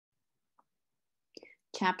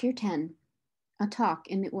Chapter 10. A Talk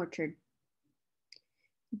in the Orchard.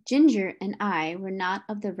 Ginger and I were not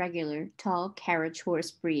of the regular tall carriage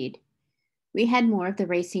horse breed. We had more of the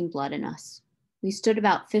racing blood in us. We stood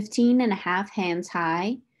about 15.5 hands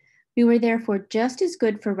high. We were therefore just as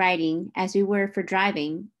good for riding as we were for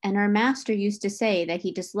driving, and our master used to say that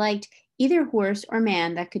he disliked either horse or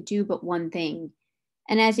man that could do but one thing.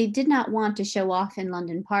 And as he did not want to show off in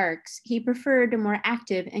London parks, he preferred a more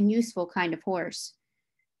active and useful kind of horse.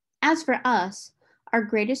 As for us, our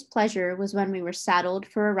greatest pleasure was when we were saddled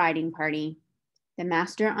for a riding party. The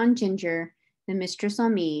master on Ginger, the mistress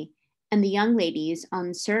on me, and the young ladies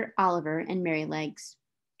on Sir Oliver and Merrylegs.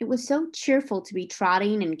 It was so cheerful to be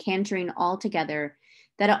trotting and cantering all together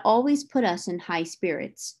that it always put us in high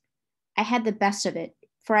spirits. I had the best of it,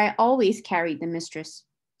 for I always carried the mistress.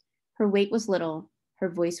 Her weight was little, her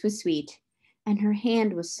voice was sweet, and her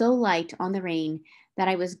hand was so light on the rein that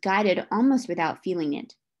I was guided almost without feeling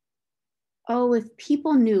it. Oh, if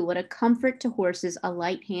people knew what a comfort to horses a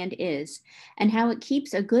light hand is, and how it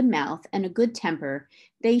keeps a good mouth and a good temper,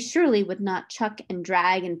 they surely would not chuck and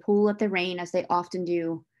drag and pull at the rein as they often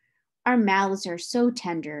do. Our mouths are so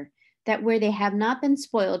tender that where they have not been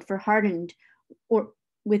spoiled for hardened or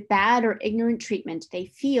with bad or ignorant treatment, they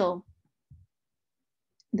feel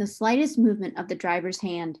the slightest movement of the driver's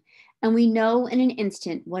hand, and we know in an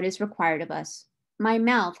instant what is required of us. My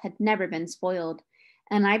mouth had never been spoiled,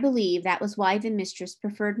 and I believe that was why the mistress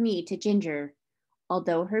preferred me to Ginger,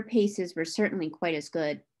 although her paces were certainly quite as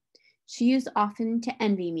good. She used often to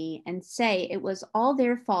envy me and say it was all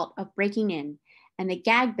their fault of breaking in, and the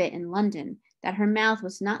gag bit in London, that her mouth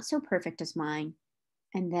was not so perfect as mine.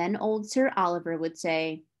 And then old Sir Oliver would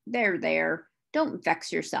say, There, don't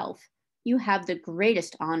vex yourself. You have the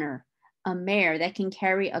greatest honor. A mare that can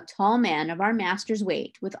carry a tall man of our master's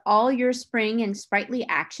weight with all your spring and sprightly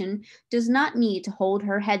action does not need to hold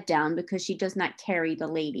her head down because she does not carry the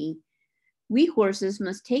lady. We horses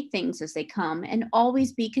must take things as they come and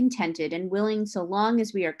always be contented and willing so long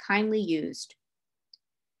as we are kindly used.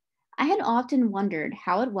 I had often wondered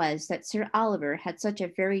how it was that Sir Oliver had such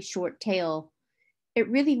a very short tail. It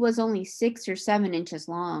really was only 6 or 7 inches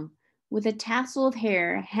long, with a tassel of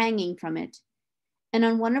hair hanging from it. And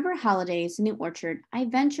on one of our holidays in the orchard, I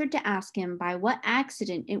ventured to ask him by what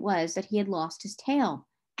accident it was that he had lost his tail.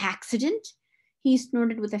 Accident? He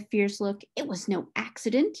snorted with a fierce look. It was no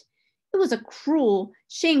accident. It was a cruel,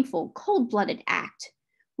 shameful, cold-blooded act.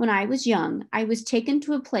 When I was young, I was taken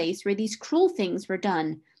to a place where these cruel things were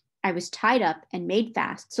done. I was tied up and made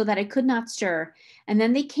fast so that I could not stir, and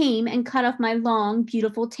then they came and cut off my long,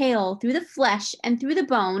 beautiful tail through the flesh and through the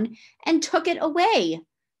bone and took it away.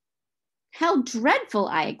 How dreadful,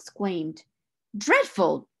 I exclaimed.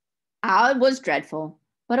 Dreadful! Ah, it was dreadful,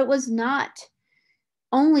 but it was not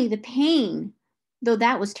only the pain, though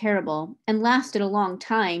that was terrible and lasted a long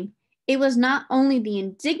time. It was not only the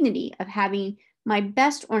indignity of having my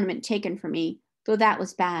best ornament taken from me, though that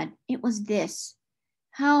was bad. It was this.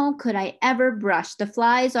 How could I ever brush the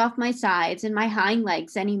flies off my sides and my hind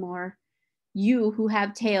legs any more? You who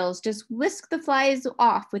have tails just whisk the flies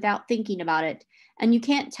off without thinking about it, and you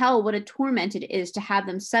can't tell what a torment it is to have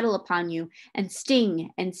them settle upon you and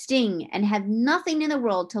sting and have nothing in the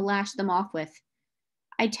world to lash them off with.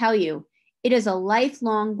 I tell you, it is a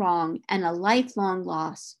lifelong wrong and a lifelong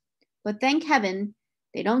loss. But thank heaven,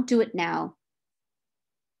 they don't do it now.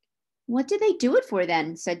 What do they do it for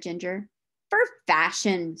then? Said Ginger. For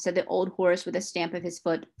fashion, said the old horse with a stamp of his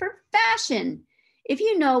foot. For fashion. If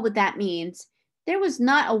you know what that means, there was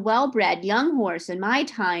not a well-bred young horse in my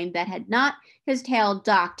time that had not his tail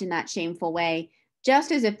docked in that shameful way,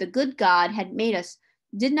 just as if the good God had made us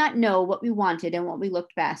did not know what we wanted and what we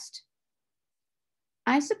looked best.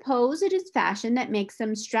 I suppose it is fashion that makes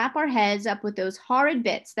them strap our heads up with those horrid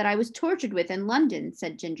bits that I was tortured with in London,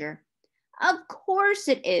 said Ginger. Of course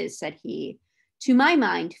it is, said he. To my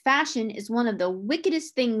mind, fashion is one of the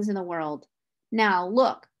wickedest things in the world. Now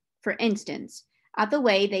look, for instance, at the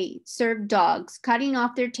way they serve dogs, cutting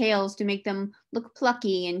off their tails to make them look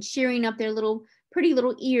plucky and shearing up their pretty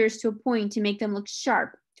little ears to a point to make them look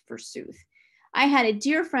sharp, forsooth. I had a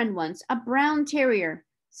dear friend once, a brown terrier,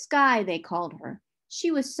 Skye they called her.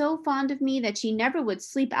 She was so fond of me that she never would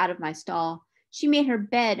sleep out of my stall. She made her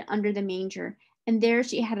bed under the manger, and there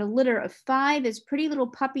she had a litter of 5 as pretty little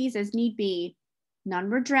puppies as need be. None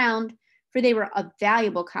were drowned, for they were a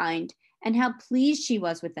valuable kind, and how pleased she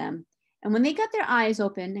was with them. And when they got their eyes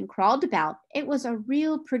open and crawled about, it was a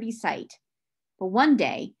real pretty sight. But one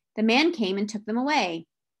day, the man came and took them away.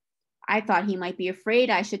 I thought he might be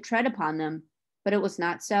afraid I should tread upon them, but it was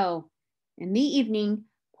not so. In the evening,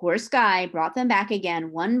 poor Skye brought them back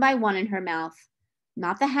again, one by one in her mouth.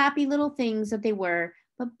 Not the happy little things that they were,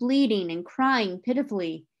 but bleeding and crying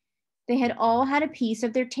pitifully. They had all had a piece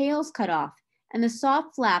of their tails cut off, and the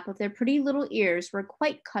soft flap of their pretty little ears were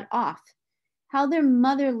quite cut off. How their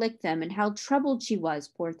mother licked them, and how troubled she was,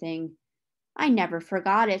 poor thing. I never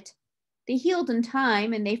forgot it. They healed in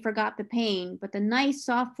time, and they forgot the pain, but the nice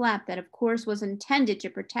soft flap that of course was intended to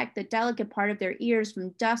protect the delicate part of their ears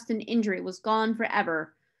from dust and injury was gone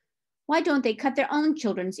forever. Why don't they cut their own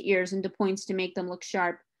children's ears into points to make them look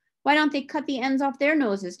sharp? Why don't they cut the ends off their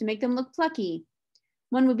noses to make them look plucky?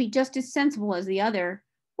 One would be just as sensible as the other.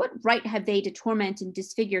 What right have they to torment and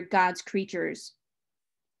disfigure God's creatures?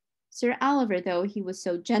 Sir Oliver, though he was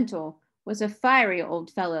so gentle, was a fiery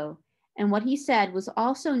old fellow, and what he said was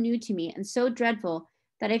all so new to me and so dreadful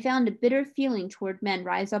that I found a bitter feeling toward men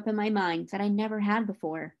rise up in my mind that I never had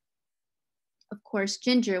before. Of course,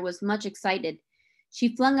 Ginger was much excited.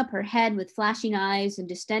 She flung up her head with flashing eyes and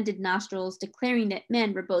distended nostrils, declaring that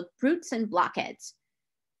men were both brutes and blockheads.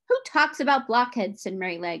 Who talks about blockheads? Said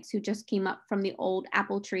Merrylegs, who just came up from the old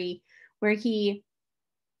apple tree where he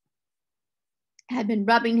had been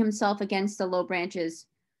rubbing himself against the low branches.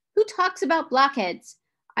 Who talks about blockheads?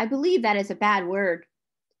 I believe that is a bad word.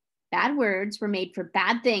 Bad words were made for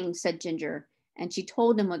bad things, said Ginger, and she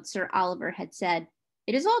told him what Sir Oliver had said.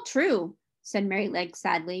 It is all true, said Merrylegs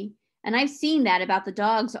sadly, and I've seen that about the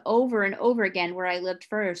dogs over and over again where I lived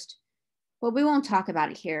first. But we won't talk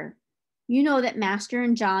about it here. You know that Master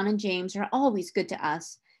and John and James are always good to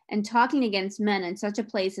us, and talking against men in such a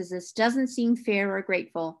place as this doesn't seem fair or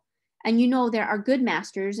grateful. And you know there are good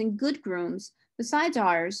masters and good grooms besides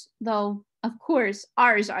ours, though, of course,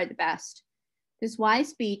 ours are the best. This wise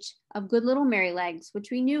speech of good little Merrylegs, which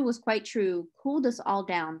we knew was quite true, cooled us all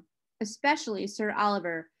down, especially Sir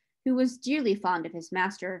Oliver, who was dearly fond of his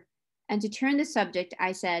master. And to turn the subject,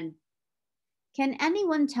 I said, Can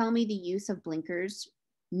anyone tell me the use of blinkers?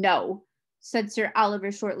 No, said Sir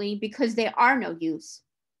Oliver shortly, because they are no use.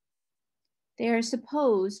 They are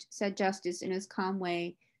supposed, said Justice in his calm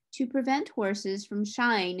way, to prevent horses from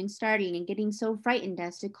shying and starting and getting so frightened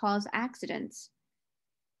as to cause accidents.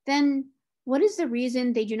 Then what is the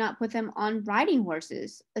reason they do not put them on riding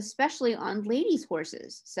horses, especially on ladies'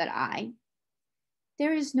 horses? Said I.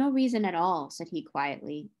 There is no reason at all, said he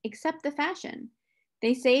quietly, except the fashion.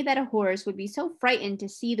 They say that a horse would be so frightened to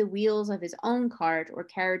see the wheels of his own cart or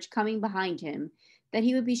carriage coming behind him that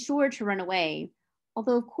he would be sure to run away,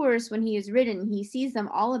 although of course when he is ridden he sees them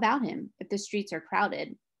all about him if the streets are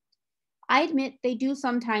crowded. I admit they do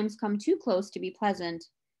sometimes come too close to be pleasant,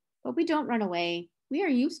 but we don't run away. We are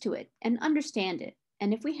used to it and understand it,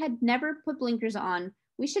 and if we had never put blinkers on,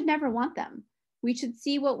 we should never want them. We should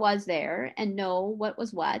see what was there and know what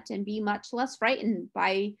was what and be much less frightened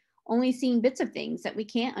by only seeing bits of things that we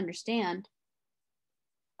can't understand.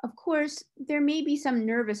 Of course, there may be some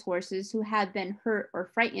nervous horses who have been hurt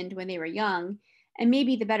or frightened when they were young, and may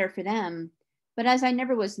be the better for them, but as I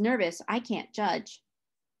never was nervous, I can't judge.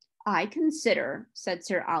 I consider, said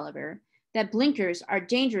Sir Oliver, that blinkers are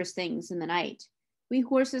dangerous things in the night. We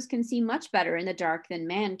horses can see much better in the dark than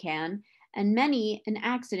man can, and many an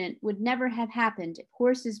accident would never have happened if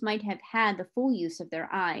horses might have had the full use of their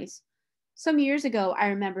eyes. Some years ago, I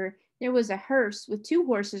remember, there was a hearse with two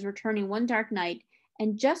horses returning one dark night,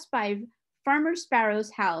 and just by Farmer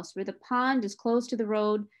Sparrow's house, where the pond is close to the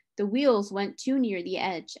road, the wheels went too near the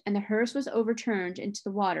edge, and the hearse was overturned into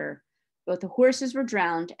the water. Both the horses were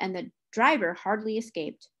drowned, and the driver hardly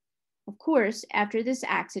escaped. Of course, after this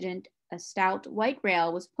accident, a stout white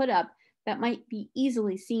rail was put up that might be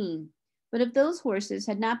easily seen. But if those horses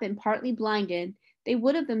had not been partly blinded, they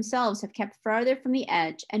would of themselves have kept farther from the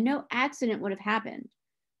edge, and no accident would have happened.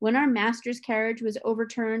 When our master's carriage was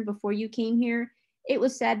overturned before you came here, it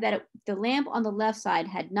was said that if the lamp on the left side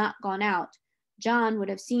had not gone out, John would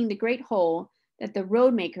have seen the great hole that the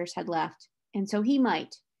road makers had left, and so he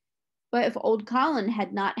might. But if old Colin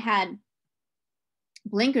had not had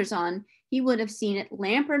blinkers on, he would have seen it,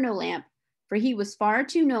 lamp or no lamp, for he was far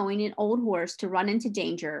too knowing an old horse to run into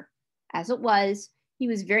danger. As it was, he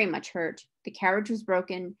was very much hurt. The carriage was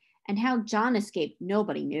broken, and how John escaped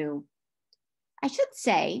nobody knew. I should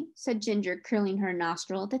say, said Ginger, curling her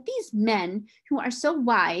nostril, that these men who are so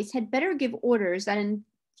wise had better give orders that in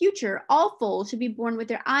future all foals should be born with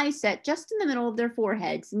their eyes set just in the middle of their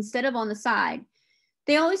foreheads instead of on the side.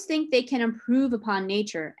 They always think they can improve upon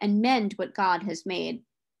nature and mend what God has made.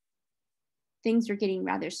 Things were getting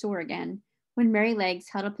rather sore again when Merrylegs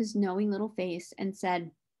held up his knowing little face and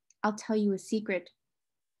said, I'll tell you a secret.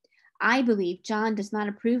 I believe John does not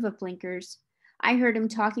approve of blinkers. I heard him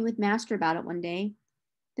talking with Master about it one day.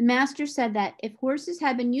 The master said that if horses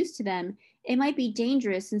had been used to them, It might be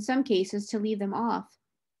dangerous in some cases to leave them off.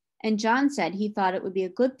 And John said he thought it would be a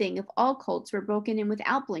good thing if all colts were broken in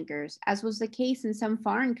without blinkers, as was the case in some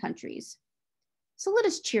foreign countries. So let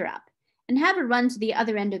us cheer up and have a run to the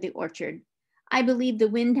other end of the orchard. I believe the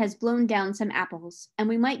wind has blown down some apples, and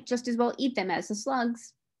we might just as well eat them as the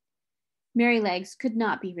slugs. Merrylegs could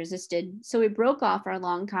not be resisted, so we broke off our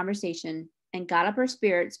long conversation and got up our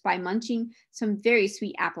spirits by munching some very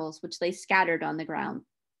sweet apples which lay scattered on the ground.